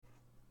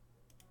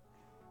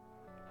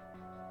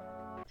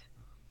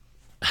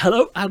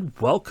Hello and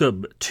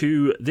welcome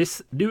to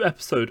this new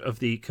episode of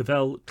the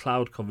Cavell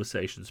Cloud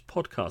Conversations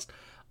podcast.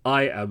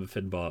 I am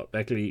Finbar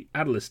Begley,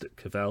 analyst at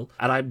Cavell,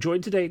 and I'm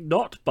joined today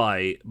not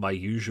by my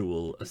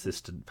usual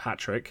assistant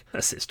Patrick,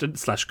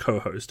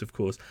 assistant/co-host of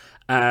course,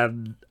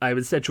 and I'm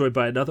instead joined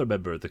by another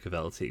member of the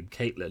Cavell team,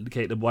 Caitlin.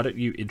 Caitlin, why don't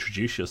you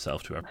introduce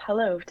yourself to everyone?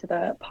 Hello to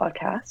the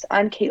podcast.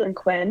 I'm Caitlin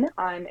Quinn.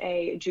 I'm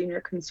a junior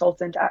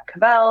consultant at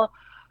Cavell.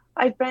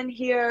 I've been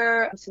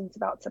here since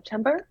about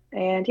September,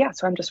 and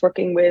so I'm just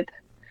working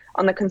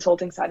on the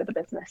consulting side of the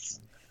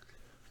business.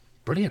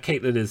 Brilliant.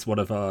 Caitlin is one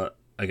of our,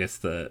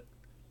 the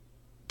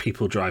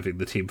people driving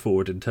the team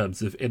forward in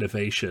terms of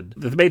innovation.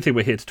 The main thing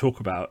we're here to talk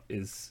about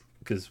is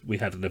because we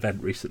had an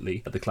event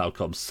recently at the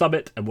CloudCom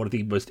Summit, and one of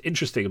the most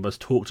interesting and most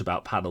talked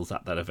about panels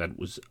at that event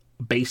was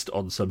based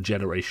on some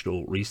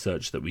generational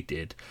research that we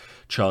did,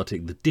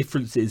 charting the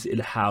differences in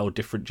how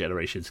different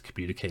generations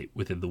communicate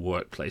within the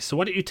workplace. So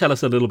why don't you tell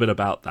us a little bit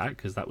about that,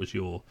 because that was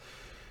your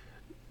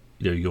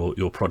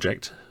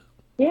project.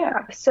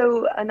 Yeah,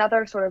 so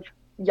another sort of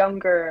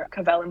younger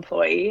Cavell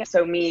employee,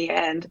 so me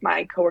and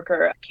my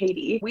coworker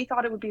Katie, we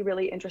thought it would be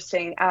really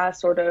interesting as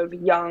sort of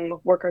young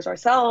workers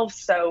ourselves.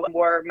 So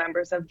we're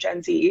members of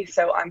Gen Z.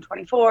 So I'm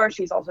 24,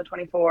 she's also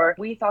 24.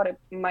 We thought it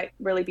might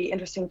really be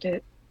interesting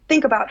to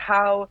think about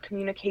how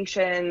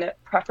communication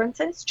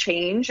preferences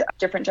change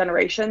different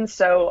generations.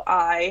 So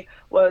I'm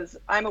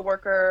a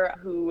worker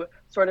who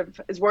sort of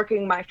is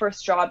working my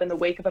first job in the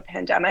wake of a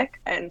pandemic.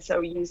 And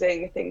so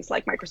using things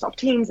like Microsoft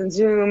Teams and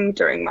Zoom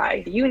during my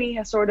uni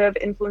has sort of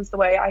influenced the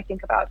way I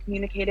think about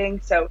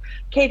communicating. So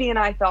Katie and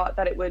I thought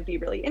that it would be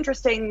really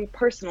interesting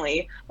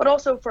personally, but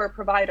also for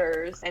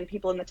providers and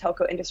people in the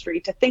telco industry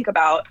to think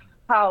about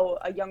how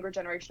a younger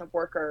generation of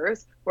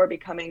workers who are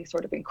becoming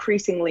sort of an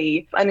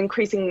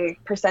increasing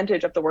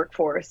percentage of the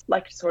workforce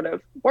like to sort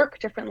of work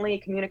differently,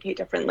 communicate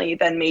differently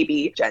than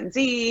maybe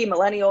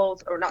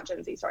millennials,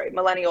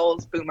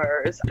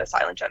 boomers, the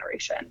silent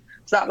generation.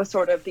 So that was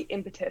sort of the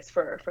impetus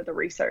for the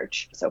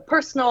research. So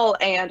personal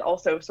and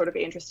also sort of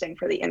interesting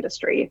for the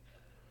industry.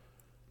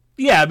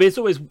 Yeah, it's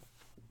always,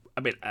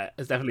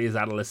 as definitely as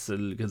analysts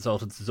and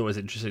consultants, it's always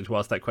interesting to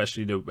ask that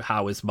question,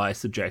 how is my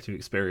subjective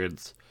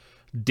experience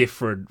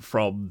different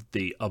from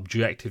the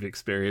objective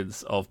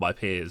experience of my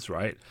peers,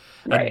 right?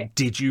 And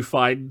did you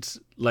find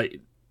a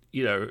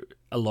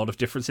lot of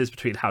differences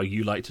between how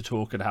you like to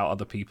talk and how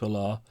other people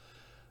are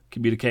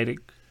communicating?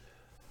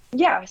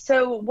 Yeah,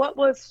 so what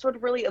was sort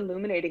of really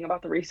illuminating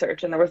about the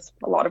research, and there was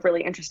a lot of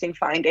really interesting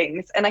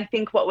findings, and I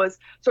think what was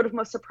sort of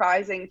most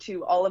surprising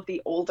to all of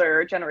the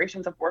older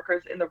generations of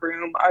workers in the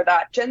room are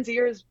that Gen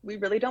Zers, we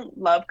really don't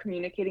love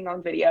communicating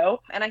on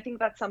video, and I think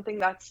that's something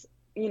that's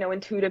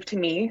intuitive to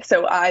me.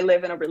 So I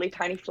live in a really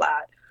tiny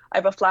flat. I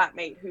have a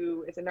flatmate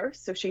who is a nurse,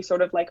 so she's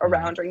sort of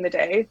around during the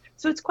day.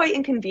 So it's quite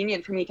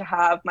inconvenient for me to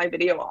have my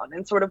video on.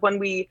 And sort of when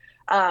we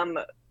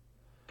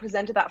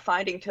presented that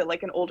finding to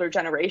an older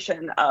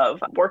generation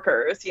of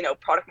workers,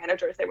 product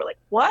managers, they were like,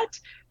 what?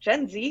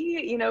 Gen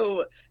Z?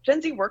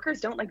 Gen Z workers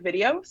don't like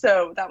video?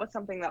 So that was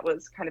something that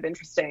was kind of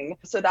interesting.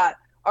 So that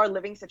our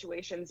living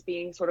situations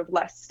being sort of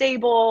less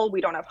stable.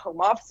 We don't have home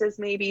offices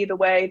maybe the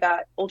way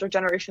that older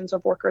generations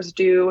of workers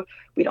do.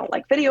 We don't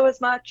like video as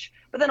much,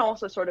 but then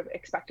also sort of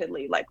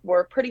expectedly,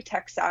 we're pretty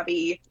tech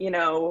savvy.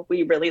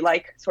 We really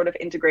like sort of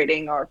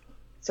integrating our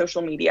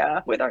social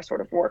media with our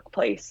sort of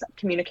workplace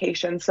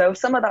communication. So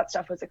some of that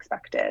stuff was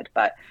expected,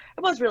 but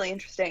it was really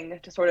interesting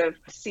to sort of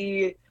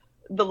see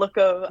the look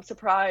of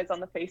surprise on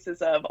the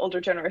faces of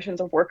older generations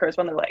of workers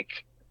when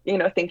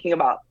they're thinking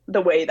about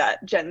the way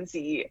that Gen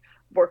Z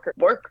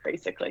work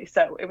basically.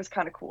 So it was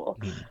kind of cool.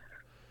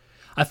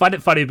 I find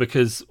it funny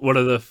because one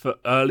of the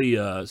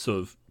earlier sort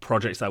of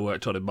projects I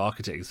worked on in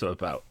marketing, so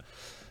about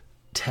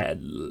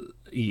 10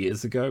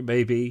 years ago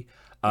maybe,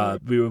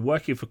 we were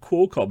working for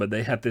Qualcomm, and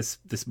they had this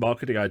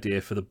marketing idea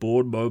for the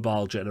born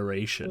mobile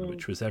generation,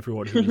 which was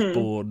everyone who was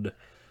born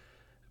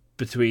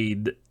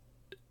between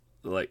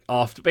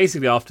after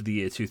the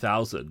year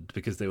 2000,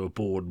 because they were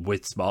born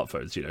with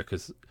smartphones,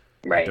 because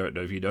I don't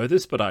know if you know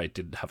this, but I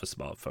didn't have a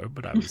smartphone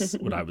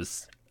when I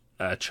was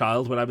a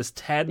child. When I was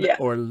 10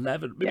 or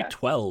 11, maybe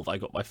 12, I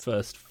got my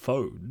first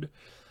phone.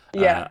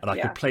 And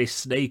I could play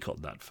Snake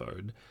on that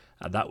phone,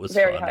 and that was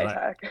very fun. high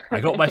tech. I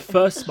got my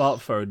first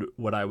smartphone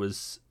when I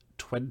was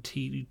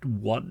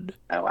 21.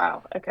 Oh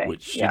wow! Okay.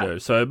 Which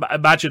so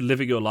imagine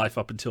living your life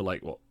up until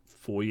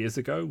 4 years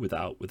ago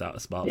without a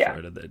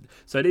smartphone, and then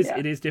so it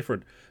is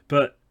different.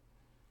 But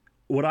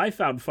what I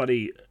found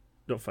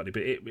not funny,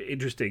 but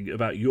interesting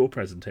about your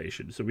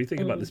presentation. So we think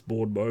about this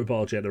born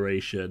mobile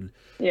generation,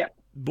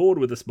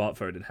 born with a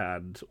smartphone in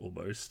hand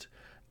almost,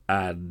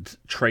 and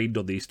trained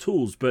on these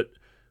tools. But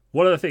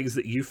one of the things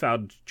that you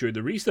found during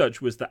the research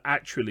was that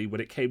actually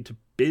when it came to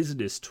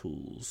business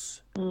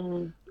tools,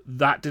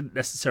 that didn't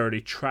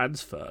necessarily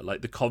transfer.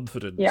 The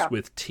confidence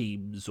with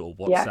Teams or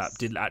WhatsApp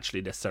didn't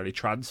actually necessarily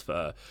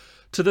transfer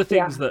to the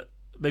things that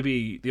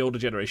maybe the older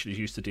generation is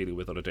used to dealing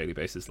with on a daily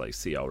basis, like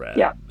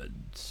CRM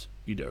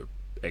and,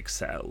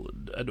 Excel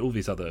and all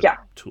these other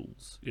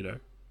tools,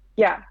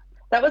 Yeah.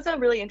 That was a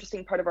really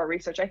interesting part of our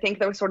research. I think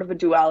there was sort of a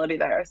duality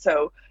there.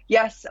 So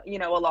yes,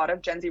 a lot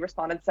of Gen Z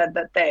respondents said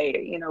that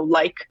they,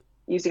 like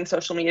using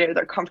social media,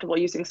 they're comfortable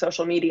using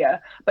social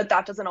media, but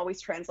that doesn't always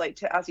translate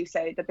to, as you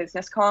say, the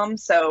business comms.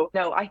 So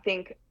no, I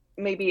think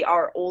maybe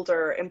our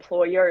older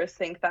employers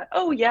think that,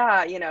 oh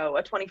yeah, a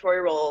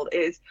 24-year-old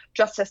is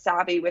just as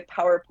savvy with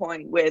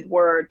PowerPoint, with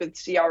Word, with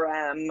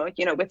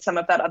CRM, with some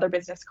of that other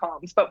business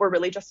comms, but we're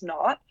really just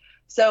not.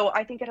 So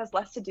I think it has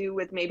less to do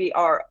with maybe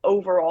our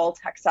overall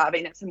tech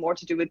savviness and more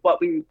to do with what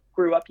we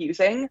grew up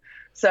using.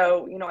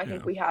 So, I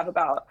think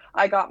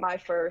I got my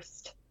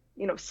first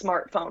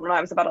smartphone when I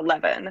was about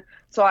 11.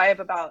 So I have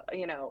about,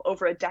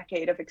 over a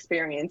decade of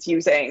experience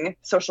using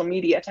social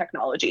media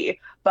technology.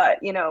 But,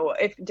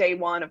 if day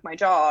one of my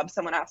job,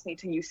 someone asked me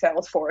to use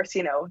Salesforce,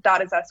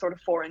 that is as sort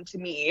of foreign to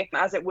me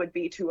as it would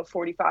be to a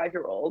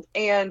 45-year-old.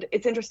 And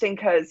it's interesting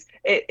because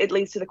it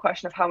leads to the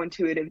question of how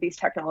intuitive these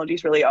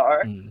technologies really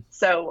are.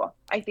 So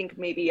I think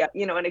maybe,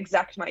 an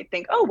exec might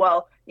think, oh,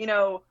 well,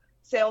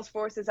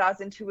 Salesforce is as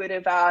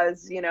intuitive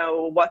as,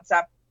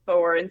 WhatsApp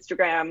or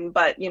Instagram,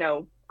 but,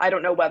 I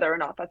don't know whether or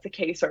not that's the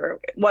case or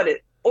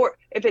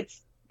if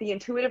it's the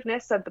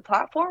intuitiveness of the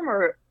platform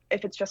or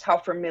if it's just how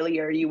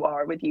familiar you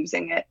are with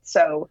using it.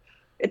 So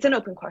it's an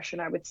open question,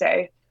 I would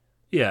say.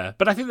 Yeah,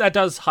 but I think that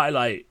does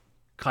highlight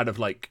kind of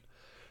like,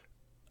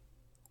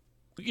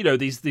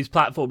 these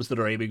platforms that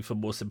are aiming for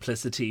more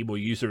simplicity, more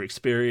user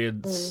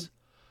experience.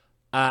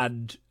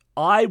 And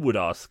I would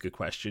ask a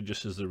question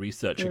just as a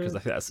researcher, because I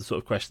think that's the sort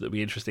of question that would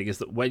be interesting, is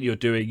that when you're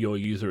doing your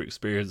user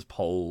experience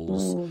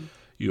polls,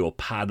 your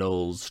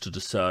panels to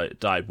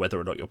decide whether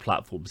or not your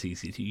platform's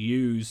easy to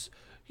use,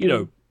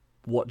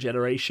 what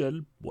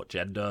generation, what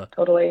gender,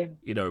 totally,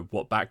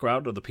 what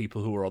background are the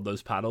people who are on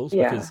those panels?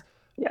 Yeah. Because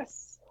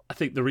yes, I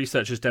think the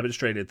research has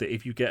demonstrated that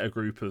if you get a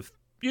group of,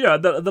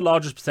 the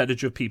largest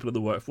percentage of people in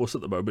the workforce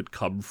at the moment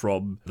come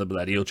from the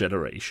millennial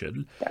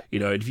generation.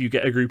 Yeah. And if you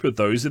get a group of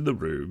those in the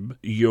room,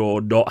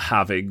 you're not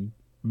having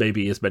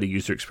maybe as many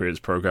user experience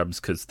programs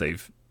because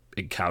they've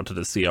encountered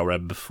a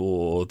CRM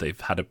before, they've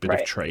had a bit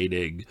of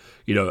training,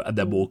 and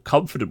they're more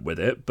confident with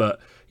it. But,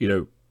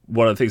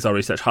 one of the things our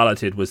research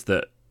highlighted was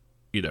that,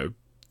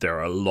 there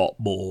are a lot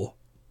more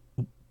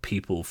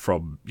people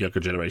from younger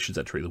generations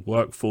entering the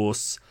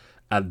workforce,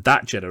 and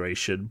that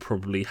generation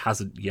probably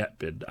hasn't yet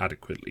been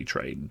adequately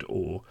trained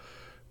or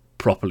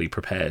properly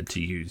prepared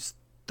to use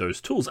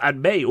those tools,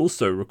 and may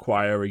also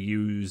require a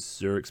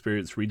user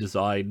experience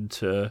redesign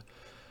to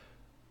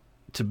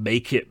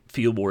make it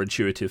feel more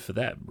intuitive for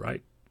them,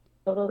 right?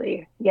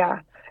 Totally.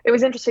 Yeah. It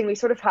was interesting. We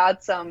sort of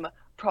had some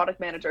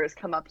product managers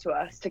come up to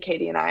us, to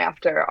Katie and I,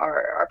 after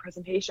our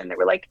presentation. They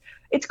were like,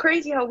 it's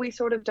crazy how we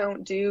sort of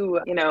don't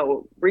do,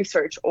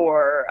 research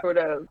or sort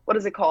of, what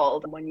is it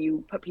called when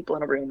you put people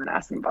in a room and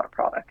ask them about a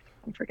product?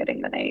 I'm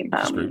forgetting the name.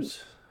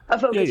 A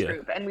focus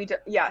group. And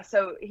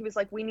so he was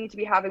like, we need to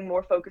be having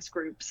more focus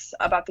groups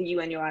about the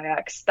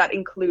UI/UX that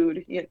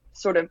include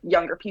sort of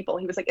younger people.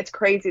 He was like, it's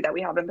crazy that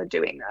we haven't been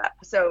doing that.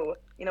 So,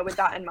 with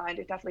that in mind,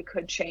 it definitely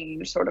could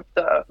change sort of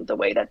the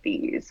way that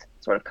these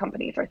sort of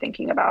companies are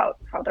thinking about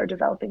how they're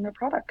developing their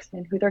products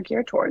and who they're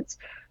geared towards.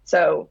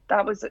 So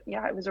that was,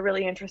 it was a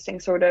really interesting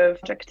sort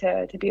of project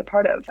to be a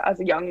part of as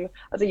a young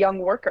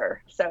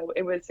worker. So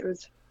it was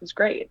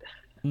great.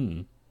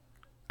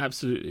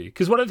 Absolutely.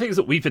 Because one of the things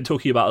that we've been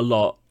talking about a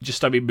lot,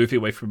 moving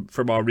away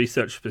from our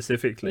research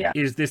specifically,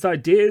 is this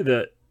idea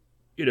that,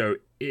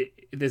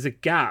 there's a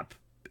gap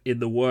in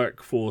the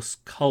workforce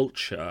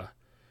culture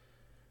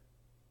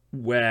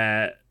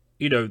where,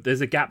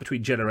 there's a gap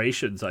between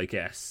generations, I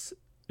guess.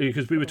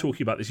 Because we were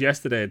talking about this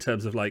yesterday in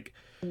terms of like,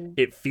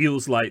 it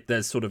feels like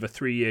there's sort of a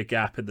 3-year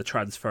gap in the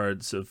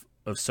transference of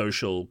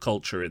social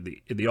culture in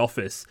the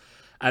office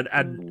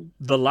and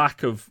the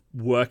lack of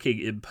working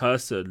in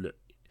person.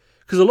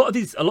 Because a lot of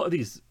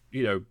these,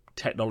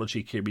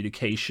 technology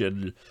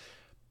communication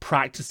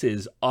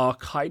practices are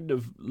kind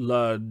of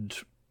learned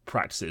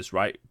practices,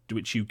 right?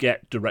 Which you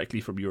get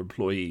directly from your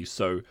employees.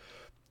 So,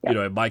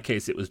 in my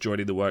case, it was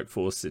joining the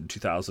workforce in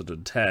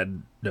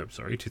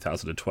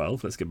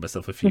 2012. Let's give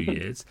myself a few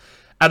years.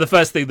 And the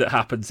first thing that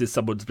happens is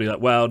someone's be like,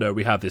 well, no,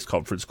 we have this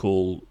conference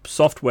call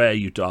software.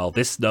 You dial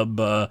this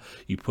number,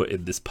 you put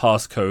in this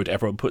passcode,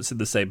 everyone puts in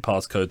the same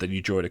passcode, then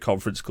you join a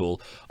conference call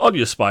on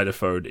your spider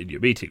phone in your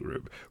meeting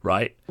room,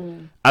 right?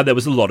 And there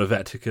was a lot of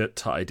etiquette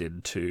tied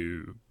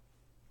into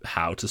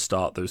how to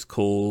start those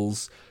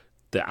calls.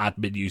 The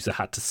admin user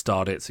had to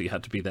start it, so you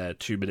had to be there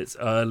 2 minutes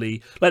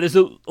early. Like, there's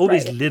all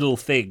these little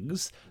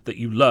things that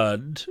you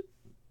learned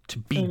to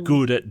be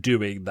good at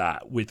doing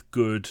that with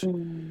good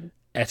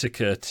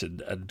etiquette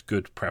and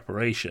good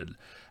preparation.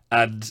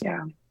 And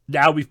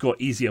now we've got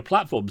easier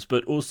platforms,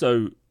 but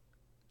also,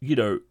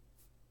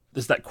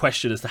 there's that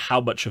question as to how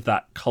much of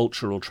that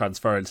cultural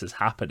transference is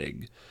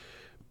happening,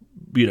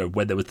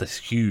 when there was this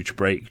huge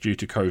break due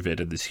to COVID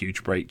and this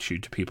huge break due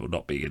to people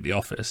not being in the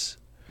office.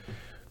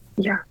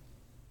 Yeah.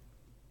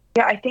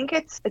 Yeah, I think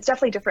it's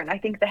definitely different. I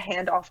think the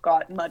handoff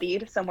got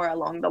muddied somewhere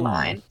along the Mm.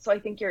 line. So I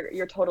think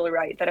you're totally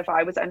right that if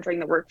I was entering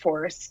the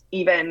workforce,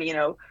 even,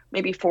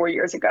 maybe 4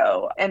 years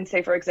ago, and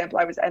say, for example,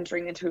 I was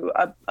entering into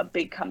a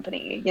big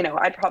company,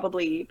 I'd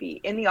probably be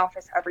in the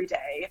office every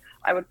day.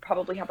 I would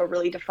probably have a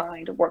really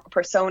defined work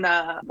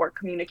persona, work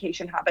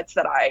communication habits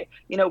that I,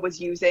 was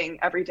using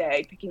every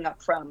day, picking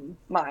up from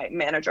my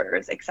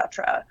managers,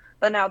 etc.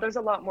 But now there's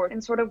a lot more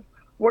in sort of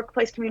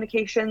workplace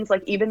communications,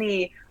 like even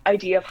the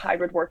idea of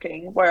hybrid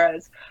working,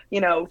 whereas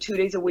 2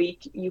 days a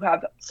week you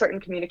have certain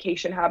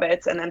communication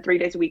habits, and then 3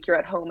 days a week you're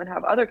at home and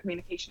have other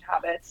communication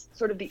habits,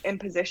 sort of the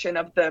imposition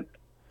of the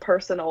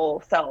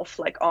personal self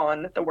like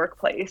on the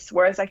workplace.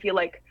 Whereas I feel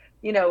like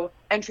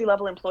entry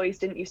level employees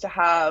didn't used to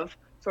have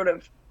sort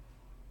of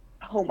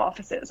home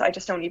offices. I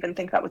just don't even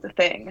think that was a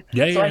thing.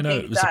 Yeah, So I no,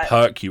 think it was a that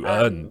perk you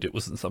earned. It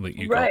wasn't something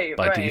you got right,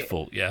 by right.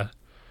 default. Yeah.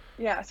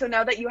 Yeah, so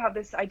now that you have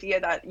this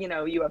idea that,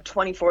 you have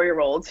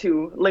 24-year-olds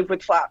who live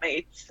with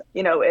flatmates,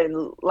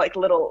 in like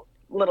little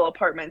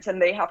apartments,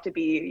 and they have to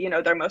be,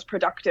 their most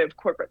productive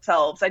corporate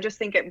selves. I just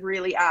think it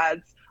really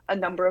adds a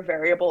number of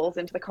variables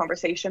into the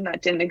conversation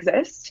that didn't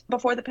exist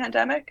before the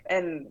pandemic.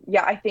 And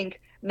yeah, I think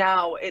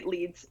now it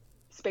leaves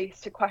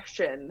space to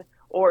question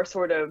or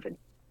sort of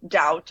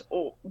doubt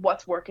or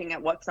what's working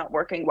and what's not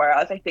working.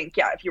 Whereas I think,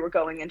 yeah, if you were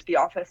going into the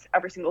office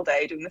every single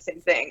day doing the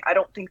same thing, I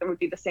don't think there would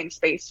be the same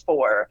space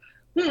for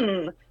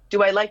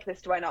do I like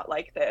this? Do I not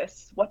like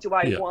this? What do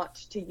I Yeah. want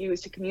to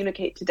use to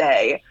communicate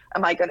today?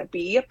 Am I going to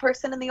be a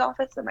person in the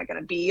office? Am I going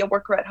to be a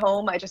worker at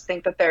home? I just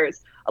think that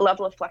there's a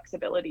level of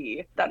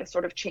flexibility that is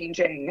sort of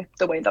changing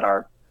the way that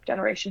our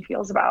generation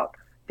feels about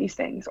these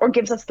things, or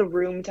gives us the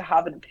room to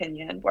have an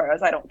opinion,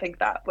 whereas I don't think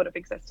that would have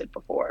existed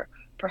before,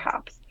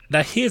 perhaps.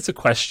 Now, here's a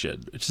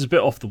question, which is a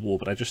bit off the wall,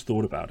 but I just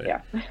thought about it.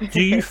 Yeah.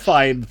 Do you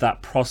find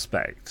that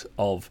prospect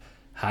of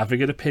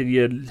having an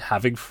opinion,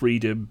 having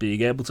freedom,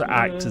 being able to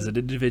act as an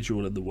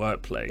individual in the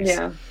workplace,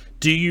 Yeah.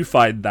 do you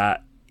find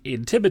that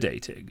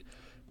intimidating?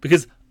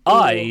 Because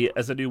I,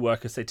 as a new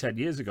worker, say 10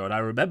 years ago, and I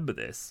remember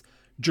this,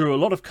 drew a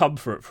lot of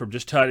comfort from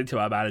just turning to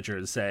our manager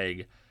and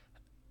saying,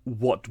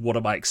 what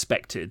am I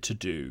expected to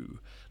do?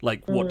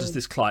 Like, what does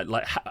this client,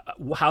 like,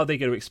 how are they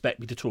going to expect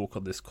me to talk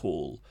on this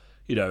call?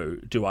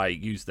 Do I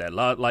use their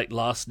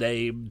last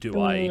name? Do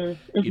I,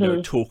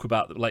 talk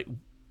about, like,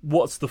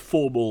 what's the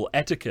formal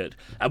etiquette?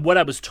 And when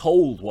I was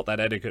told what that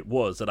etiquette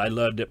was, and I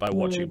learned it by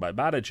watching my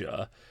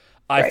manager,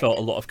 I felt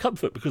a lot of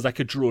comfort because I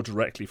could draw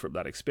directly from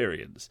that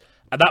experience.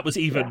 And that was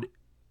even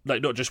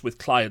like not just with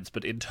clients,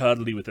 but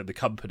internally within the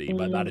company.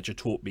 My manager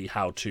taught me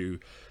how to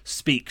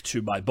speak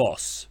to my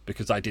boss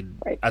because I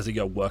didn't, as a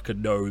young worker,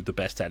 know the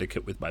best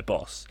etiquette with my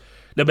boss.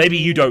 Now, maybe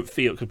you don't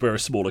feel, because we're a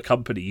smaller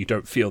company, you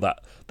don't feel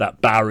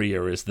that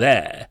barrier is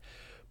there.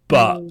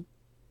 But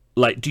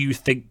like, do you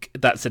think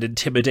that's an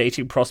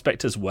intimidating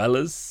prospect as well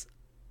as,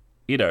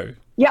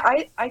 Yeah,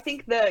 I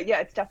think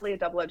it's definitely a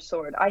double-edged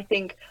sword. I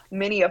think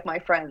many of my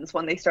friends,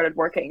 when they started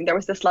working, there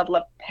was this level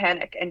of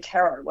panic and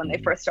terror when they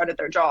first started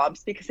their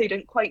jobs because they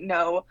didn't quite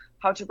know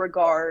how to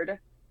regard,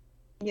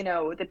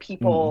 the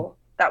people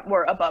that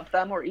were above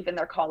them or even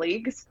their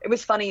colleagues. It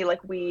was funny,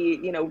 like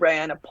we,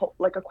 ran a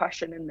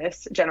question in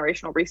this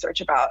generational research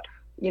about,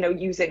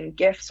 using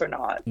GIFs or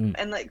not.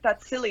 And like,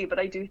 that's silly, but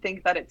I do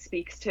think that it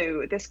speaks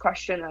to this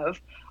question of,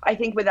 I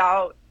think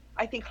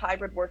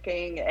hybrid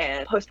working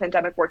and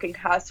post-pandemic working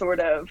has sort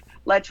of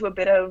led to a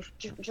bit of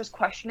just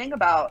questioning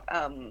about,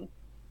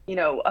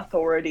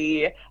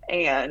 authority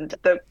and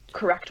the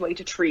correct way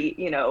to treat,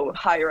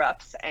 higher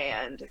ups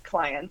and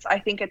clients. I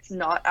think it's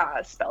not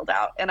as spelled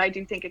out. And I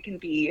do think it can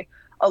be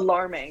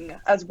alarming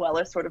as well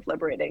as sort of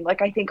liberating.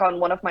 Like, I think on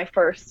one of my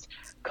first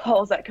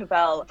calls at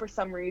Cavell, for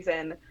some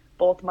reason,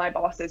 both my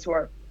bosses, who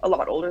are a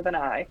lot older than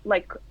I,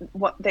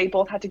 they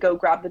both had to go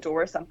grab the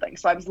door or something.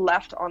 So I was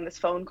left on this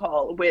phone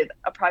call with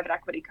a private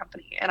equity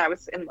company, and I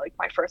was in like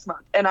my first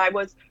month, and I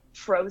was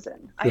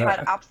frozen. I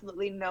had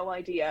absolutely no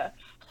idea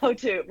how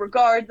to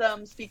regard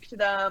them, speak to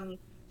them.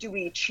 Do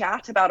we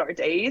chat about our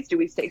days? Do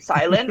we stay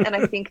silent? And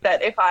I think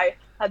that if I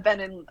had been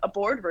in a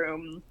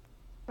boardroom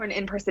or an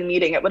in-person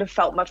meeting, it would have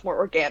felt much more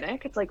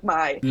organic. It's like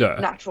my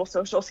natural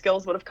social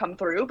skills would have come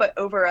through, but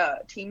over a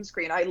team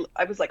screen,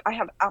 I was like, I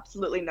have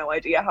absolutely no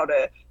idea how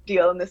to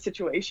deal in this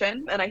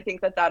situation. And I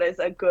think that is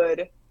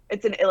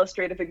it's an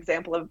illustrative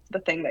example of the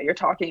thing that you're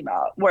talking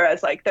about.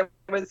 Whereas like there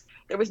was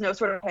no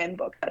sort of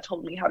handbook that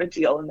told me how to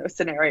deal in those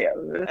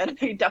scenarios, and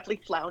I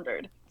definitely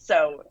floundered.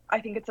 So I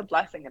think it's a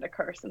blessing and a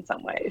curse in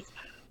some ways.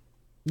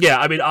 Yeah,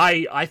 I mean,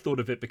 I thought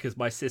of it because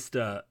my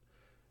sister,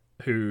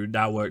 who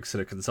now works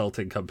at a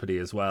consulting company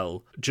as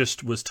well,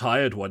 just was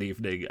tired one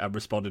evening and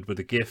responded with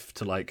a GIF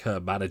to like her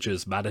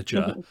manager's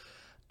manager.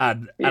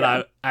 And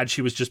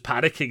she was just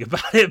panicking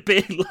about it,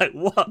 being like,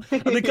 "What?"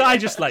 And the guy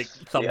just like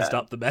thumbs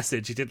up the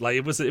message. He did like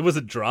it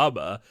wasn't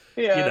drama,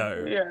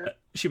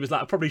 She was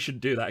like, "I probably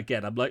shouldn't do that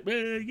again." I'm like,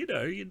 you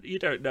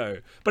don't know.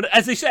 But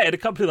as they say, in a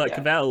company like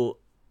Cavell,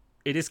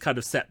 it is kind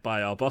of set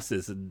by our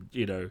bosses, and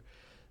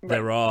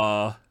there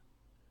are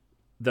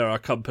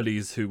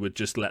companies who would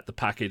just let the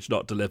package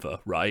not deliver,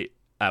 right?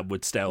 and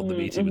would stay on the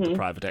meeting with the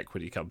private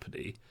equity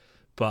company.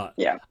 But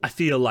yeah. I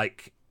feel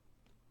like,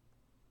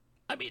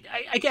 I mean,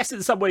 I guess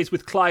in some ways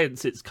with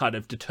clients, it's kind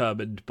of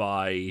determined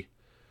by,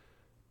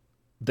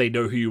 they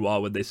know who you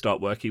are when they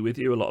start working with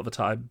you a lot of the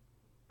time,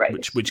 right,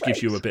 which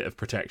gives you a bit of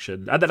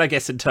protection. And then I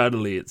guess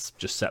internally it's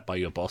just set by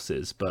your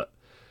bosses. But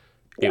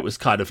it was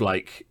kind of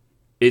like,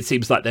 it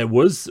seems like there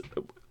was,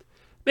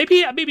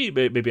 maybe I'm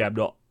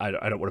not, I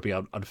don't want to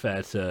be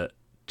unfair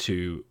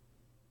to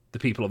the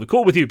people on the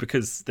call with you,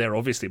 because they're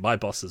obviously my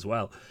boss as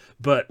well.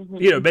 But,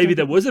 maybe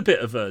there was a bit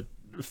of a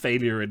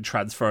failure in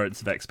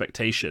transference of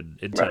expectation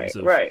in terms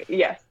of,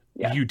 yes.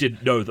 You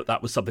didn't know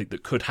that was something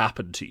that could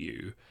happen to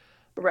you.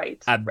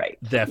 Right. And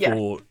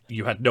therefore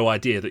you had no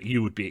idea that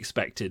you would be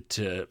expected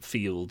to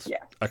field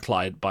a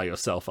client by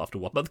yourself after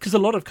 1 month, because a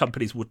lot of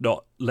companies would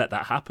not let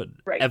that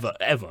happen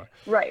ever.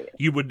 Right.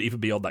 You wouldn't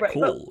even be on that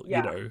call,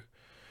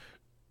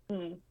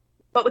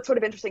 But what's sort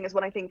of interesting is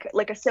when I think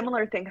like a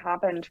similar thing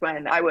happened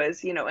when I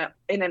was, in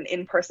an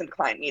in-person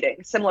client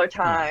meeting, similar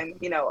time,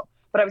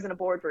 but I was in a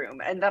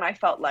boardroom, and then I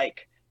felt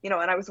like, and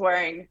I was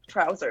wearing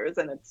trousers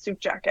and a suit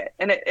jacket,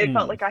 and it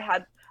felt like I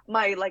had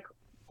my like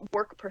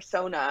work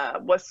persona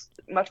was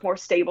much more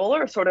stable,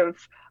 or sort of,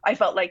 I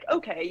felt like,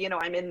 okay,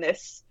 I'm in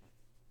this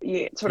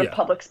sort of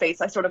public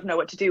space, I sort of know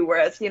what to do.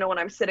 Whereas, when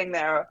I'm sitting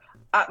there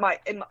at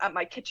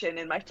my kitchen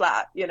in my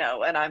flat, and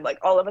I'm like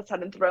all of a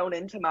sudden thrown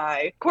into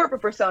my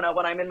corporate persona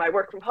when I'm in my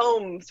work from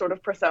home sort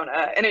of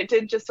persona, and it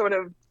did just sort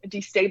of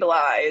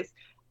destabilize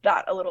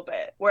that a little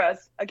bit.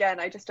 Whereas again,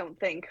 I just don't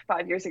think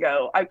 5 years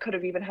ago I could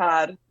have even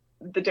had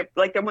there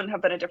wouldn't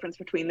have been a difference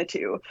between the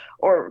two,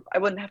 or I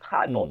wouldn't have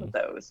had both of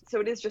those. So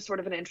it is just sort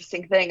of an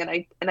interesting thing, and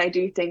I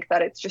do think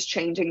that it's just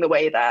changing the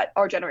way that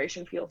our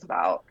generation feels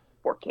about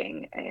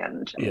working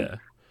and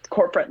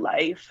corporate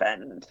life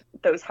and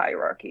those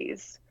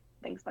hierarchies,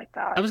 things like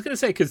that. I was going to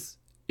say, because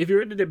if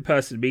you're in an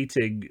in-person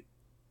meeting,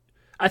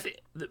 I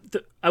think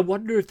I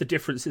wonder if the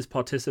difference is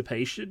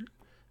participation,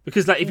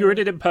 because like if you're in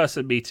an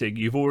in-person meeting,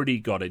 you've already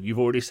got in, you've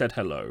already said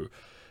hello.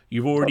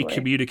 You've already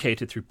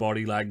communicated through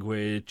body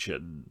language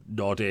and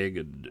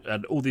nodding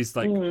and all these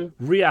like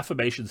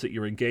reaffirmations that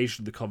you're engaged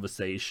in the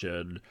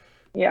conversation.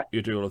 Yeah,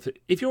 you're doing all of it.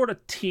 If you're on a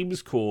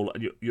Teams call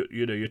and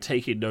you're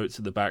taking notes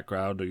in the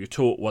background, or you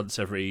talk once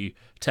every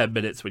 10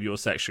 minutes when your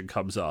section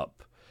comes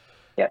up.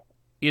 Yeah,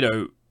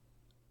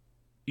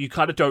 you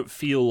kind of don't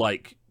feel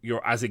like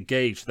you're as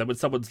engaged. Then when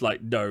someone's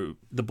like, "No,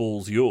 the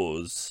ball's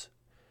yours,"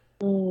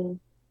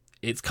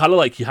 it's kind of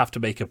like you have to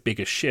make a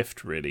bigger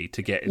shift, really,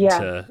 to get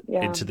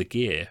into the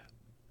gear.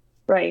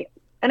 Right.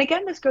 And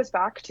again, this goes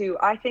back to,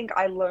 I think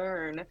I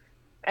learn,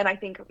 and I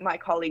think my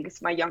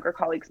younger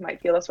colleagues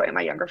might feel this way,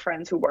 my younger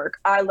friends who work,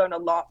 I learn a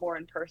lot more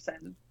in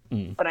person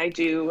than I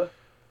do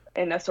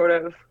in a sort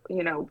of,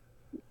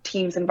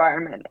 Teams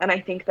environment. And I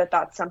think that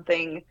that's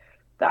something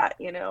that,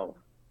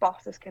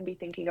 bosses can be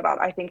thinking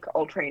about. I think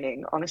all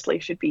training,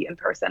 honestly, should be in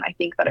person. I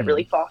think that it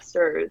really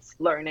fosters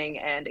learning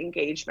and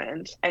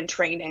engagement and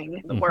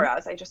training,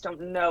 whereas I just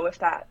don't know if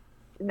that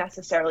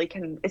necessarily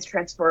is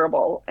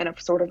transferable in a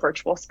sort of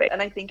virtual space.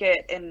 And I think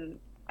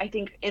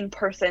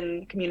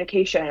in-person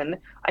communication,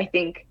 I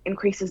think,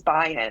 increases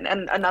buy-in.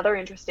 And another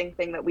interesting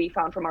thing that we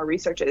found from our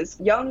research is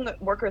young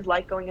workers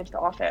like going into the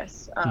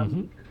office,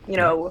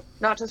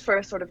 not just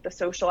for sort of the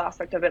social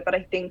aspect of it, but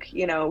I think,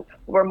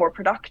 we're more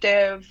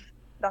productive.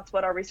 That's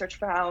what our research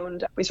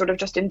found. We sort of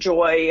just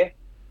enjoy,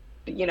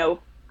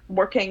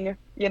 working,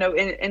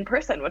 in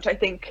person, which I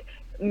think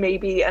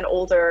maybe an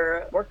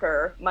older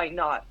worker might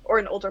not, or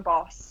an older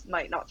boss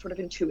might not sort of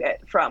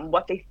intuit from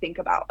what they think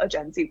about a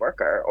Gen Z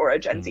worker or a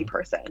Gen Z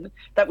person,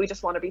 that we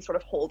just want to be sort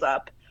of holed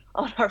up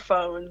on our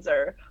phones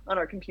or on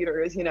our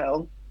computers,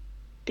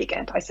 being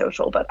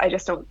antisocial. But I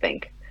just don't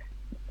think,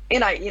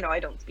 and I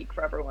don't speak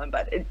for everyone,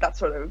 but that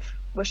sort of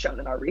was shown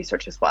in our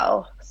research as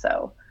well.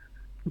 So.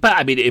 But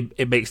I mean,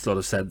 it makes a lot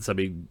of sense. I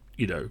mean,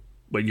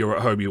 when you're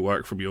at home, you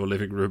work from your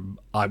living room.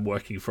 I'm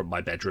working from my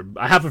bedroom.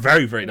 I have a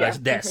very, very nice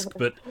desk,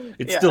 but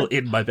it's still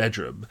in my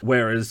bedroom.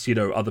 Whereas,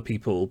 other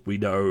people we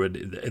know and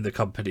in the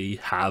company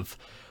have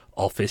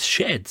office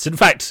sheds. In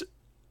fact,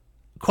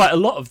 quite a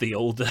lot of the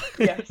older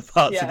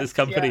parts of this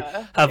company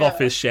have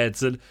office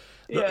sheds, and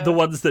the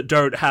ones that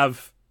don't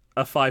have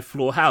a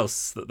 5-floor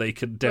house that they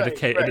can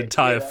dedicate an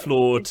entire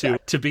floor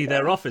to be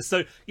their office.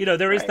 So,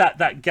 there is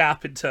that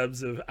gap in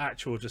terms of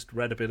actual just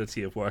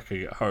readability of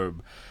working at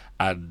home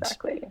and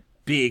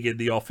being in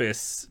the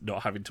office,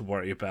 not having to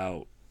worry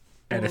about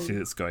anything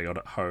that's going on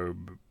at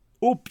home,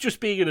 or just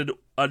being in an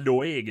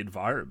annoying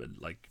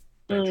environment like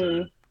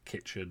bedroom,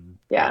 kitchen,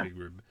 living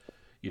room.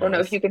 I don't know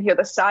if you can hear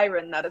the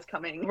siren that is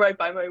coming right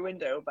by my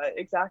window, but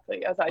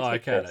exactly as I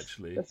take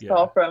this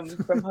call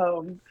from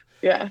home.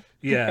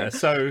 Yeah,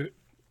 so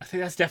I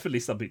think that's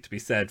definitely something to be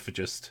said for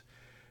just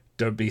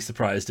don't be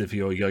surprised if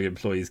your young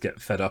employees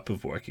get fed up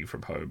of working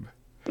from home.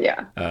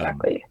 Yeah,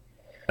 exactly.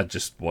 And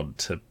just want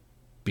to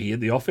be in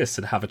the office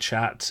and have a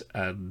chat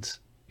and,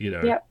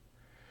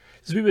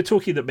 So we were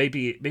talking that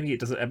maybe it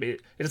doesn't,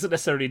 it doesn't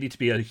necessarily need to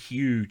be a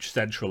huge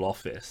central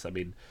office. I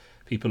mean,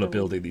 people are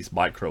building these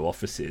micro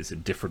offices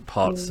in different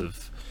parts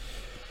of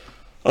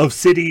of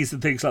cities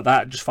and things like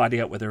that, and just finding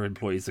out where their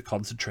employees are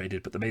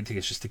concentrated. But the main thing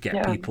is just to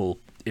get people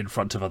in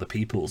front of other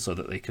people so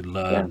that they can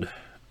learn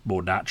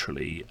more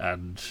naturally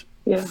and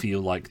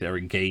feel like they're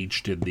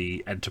engaged in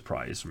the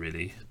enterprise,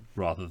 really,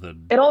 rather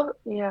than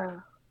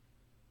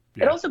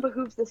it also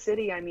behooves the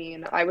city. I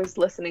mean, I was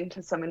listening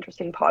to some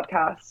interesting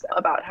podcasts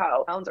about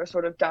how towns are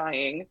sort of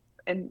dying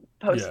in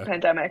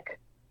post-pandemic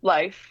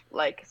life,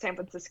 like San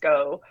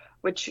Francisco,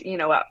 which, you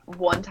know, at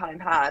one time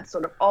had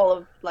sort of all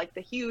of like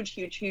the huge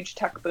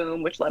tech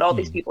boom, which led all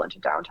these people into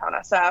downtown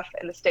SF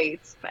in the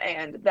States,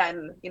 and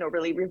then, you know,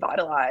 really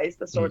revitalized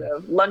the sort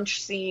of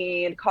lunch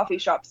scene, coffee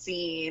shop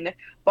scene,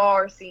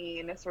 bar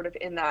scene, sort of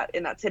in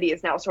that city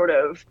is now sort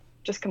of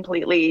just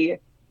completely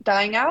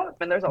dying out,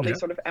 and there's all these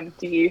sort of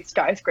empty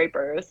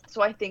skyscrapers.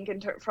 So I think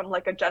from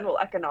like a general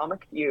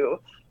economic view,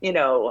 you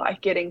know,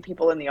 getting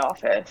people in the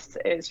office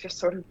is just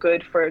sort of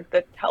good for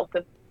the health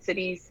of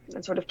cities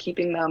and sort of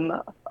keeping them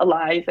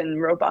alive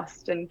and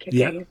robust and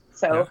kicking.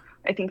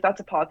 I think that's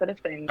a positive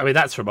thing. I mean,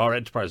 that's from our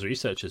enterprise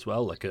research as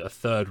well, like a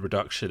third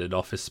reduction in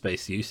office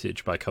space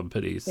usage by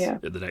companies in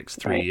the next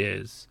 3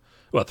 years.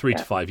 Well, 3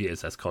 to 5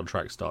 years as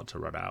contracts start to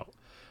run out.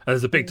 And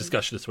there's a big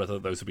discussion as to whether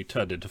those will be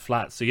turned into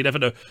flats. So you never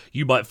know.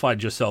 You might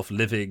find yourself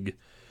living,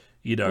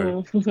 you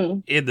know,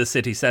 in the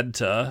city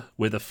centre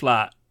with a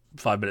flat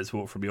 5 minutes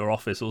walk from your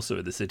office, also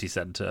in the city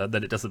centre. And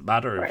then it doesn't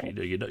matter if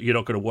you're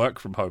not going to work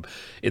from home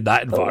in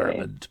that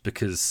environment,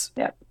 because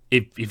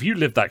if you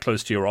live that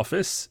close to your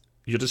office,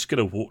 you're just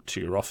going to walk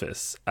to your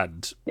office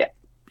and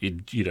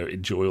you know,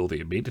 enjoy all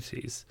the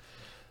amenities.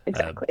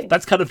 Exactly.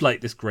 That's kind of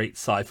like this great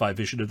sci-fi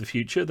vision of the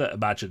future that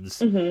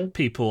imagines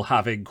people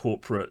having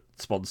corporate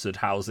sponsored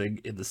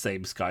housing in the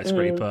same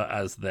skyscraper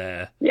as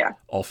their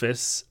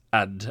office,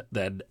 and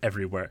then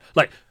everywhere.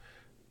 Like,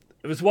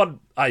 there was one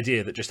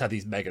idea that just had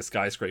these mega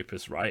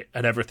skyscrapers, right?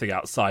 And everything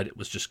outside it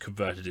was just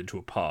converted into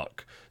a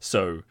park.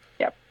 So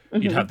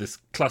you'd have this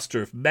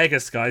cluster of mega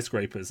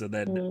skyscrapers, and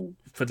then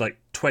for like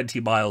 20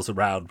 miles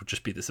around would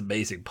just be this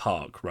amazing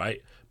park,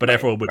 right? But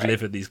everyone would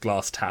live in these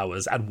glass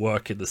towers and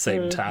work in the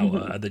same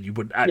tower, and then you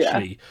wouldn't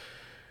actually,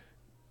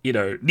 you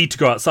know, need to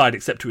go outside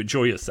except to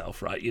enjoy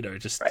yourself, right? You know,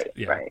 just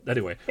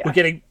Anyway, we're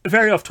getting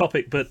very off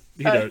topic, but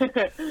you know,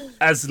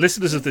 as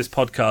listeners of this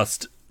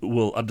podcast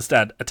will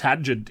understand, a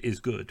tangent is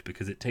good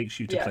because it takes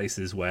you to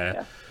places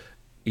where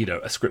you know,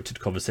 a scripted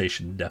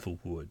conversation never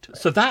would.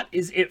 So that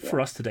is it for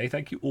us today.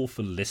 Thank you all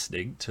for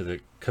listening to the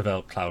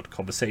Cavell Cloud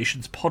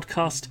Conversations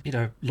podcast. You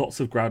know,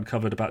 lots of ground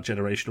covered about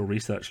generational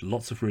research,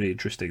 lots of really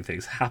interesting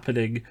things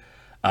happening.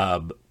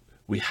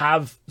 We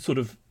have sort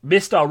of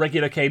missed our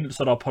regular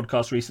cadence on our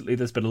podcast recently.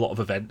 There's been a lot of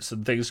events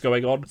and things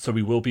going on, so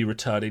we will be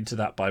returning to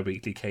that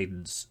bi-weekly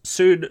cadence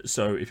soon.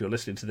 So if you're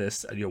listening to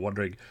this and you're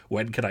wondering,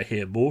 when can I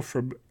hear more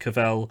from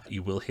Cavell,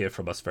 you will hear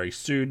from us very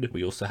soon.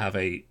 We also have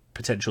a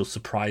potential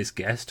surprise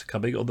guest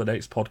coming on the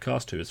next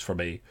podcast, who is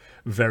from a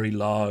very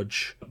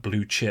large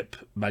blue chip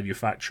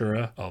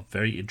manufacturer of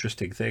very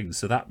interesting things.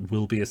 So that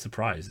will be a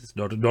surprise. It's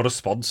not a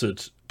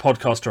sponsored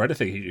podcast or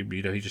anything.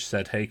 He just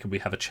said, hey, can we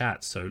have a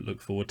chat? So look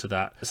forward to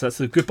that. So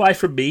that's a goodbye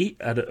from me.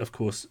 And of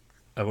course,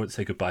 I won't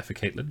say goodbye for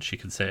Caitlin. She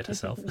can say it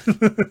herself.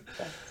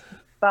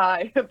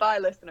 Bye,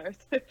 listeners.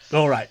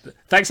 All right.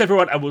 Thanks,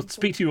 everyone. And we'll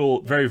speak to you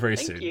all very, very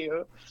soon. Thank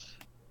you.